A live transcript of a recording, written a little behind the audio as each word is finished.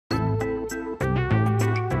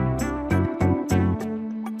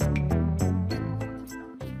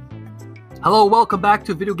Hello, welcome back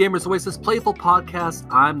to Video Gamers Oasis Playful Podcast.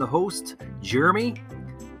 I'm the host, Jeremy.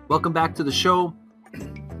 Welcome back to the show.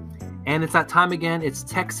 And it's that time again. It's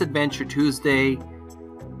Text Adventure Tuesday.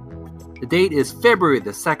 The date is February the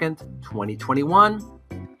 2nd, 2021.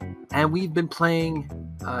 And we've been playing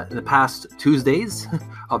in the past Tuesdays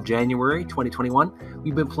of January 2021.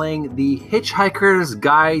 We've been playing the Hitchhiker's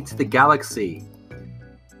Guide to the Galaxy.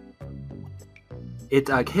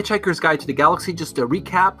 Hitchhiker's Guide to the Galaxy, just a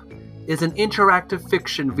recap, is an interactive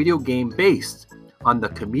fiction video game based on the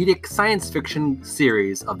comedic science fiction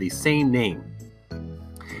series of the same name.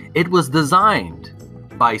 It was designed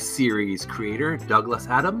by series creator Douglas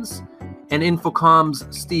Adams and Infocom's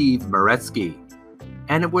Steve Maretsky,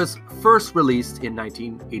 and it was first released in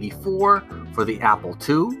 1984 for the Apple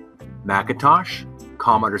II, Macintosh,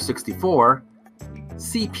 Commodore 64,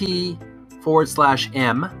 CP/M,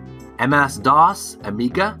 MS-DOS,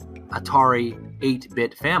 Amiga, Atari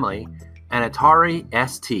 8-bit family, and Atari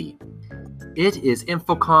ST. It is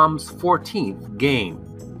Infocom's 14th game.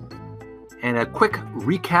 And a quick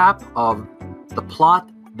recap of the plot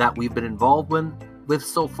that we've been involved with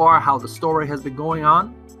so far, how the story has been going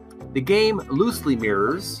on. The game loosely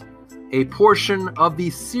mirrors a portion of the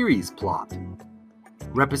series plot,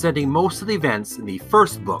 representing most of the events in the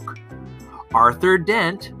first book. Arthur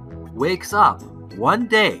Dent wakes up one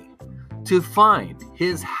day to find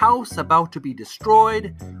his house about to be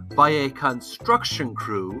destroyed by a construction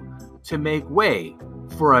crew to make way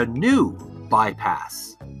for a new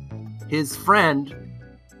bypass. His friend,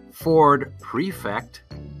 Ford Prefect,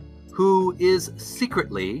 who is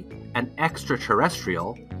secretly an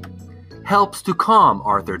extraterrestrial, helps to calm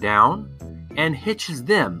Arthur down and hitches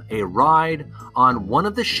them a ride on one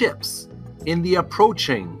of the ships in the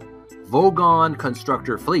approaching Vogon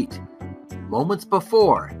constructor fleet. Moments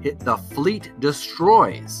before the fleet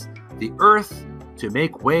destroys the Earth to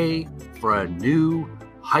make way for a new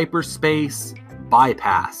hyperspace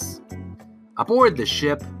bypass. Aboard the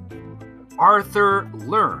ship, Arthur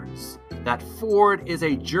learns that Ford is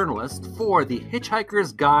a journalist for the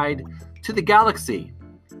Hitchhiker's Guide to the Galaxy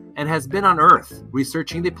and has been on Earth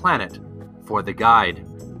researching the planet for the guide.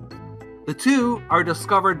 The two are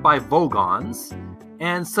discovered by Vogons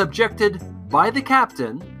and subjected by the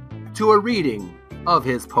captain to a reading of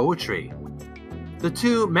his poetry. The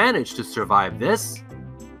two manage to survive this,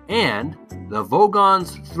 and the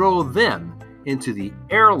Vogons throw them into the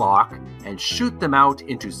airlock and shoot them out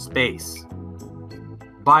into space.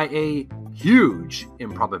 By a huge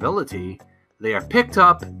improbability, they are picked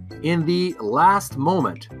up in the last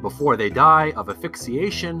moment before they die of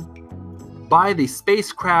asphyxiation by the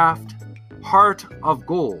spacecraft Heart of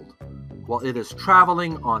Gold while it is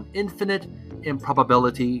traveling on infinite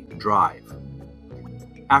improbability drive.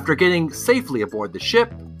 After getting safely aboard the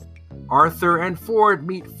ship, Arthur and Ford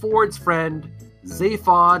meet Ford's friend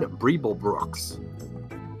Zaphod Breeble-Brooks,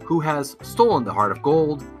 who has stolen the Heart of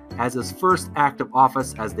Gold as his first act of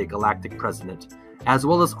office as the galactic president, as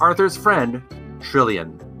well as Arthur's friend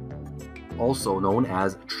Trillian, also known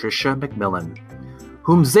as Tricia McMillan,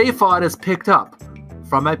 whom Zaphod has picked up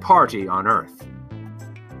from a party on Earth.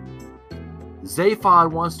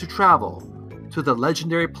 Zaphod wants to travel to the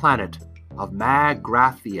legendary planet of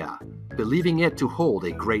Magrathia, believing it to hold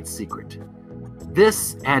a great secret.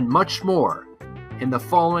 This and much more in the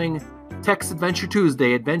following Text Adventure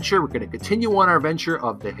Tuesday adventure. We're going to continue on our adventure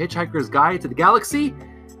of the Hitchhiker's Guide to the Galaxy,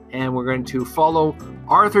 and we're going to follow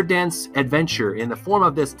Arthur Dent's adventure in the form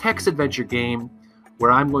of this text adventure game,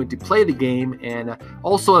 where I'm going to play the game. And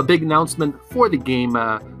also a big announcement for the game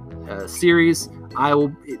series. I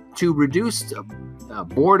will, to reduce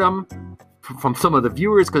boredom from some of the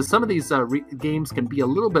viewers, because some of these games can be a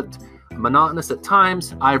little bit monotonous at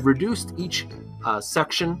times. I've reduced each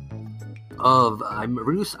section of I've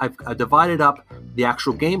divided up the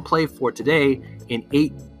actual gameplay for today in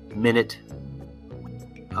 8-minute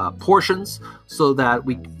portions, so that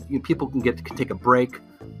people can take a break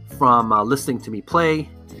from listening to me play.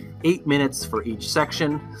 8 minutes for each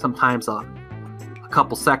section, sometimes a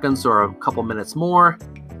couple seconds or a couple minutes more,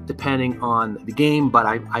 depending on the game. But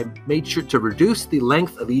I made sure to reduce the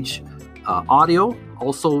length of each audio.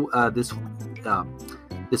 Also, this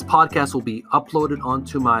podcast will be uploaded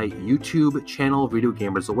onto my YouTube channel, Video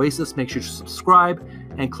Gamers Oasis. Make sure to subscribe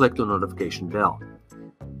and click the notification bell.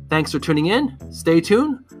 Thanks for tuning in. Stay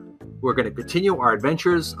tuned. We're going to continue our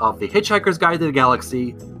adventures of the Hitchhiker's Guide to the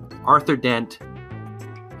Galaxy, Arthur Dent,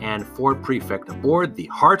 and Ford Prefect aboard the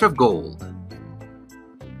Heart of Gold.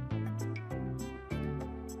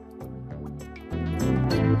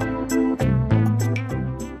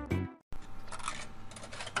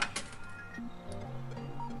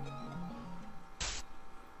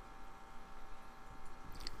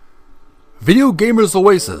 Video Gamers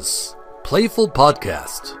Oasis, playful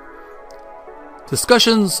podcast.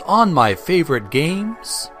 Discussions on my favorite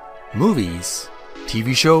games, movies,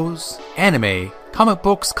 TV shows, anime, comic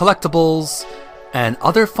books, collectibles, and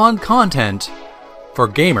other fun content for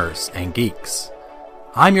gamers and geeks.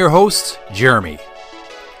 I'm your host, Jeremy.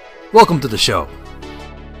 Welcome to the show.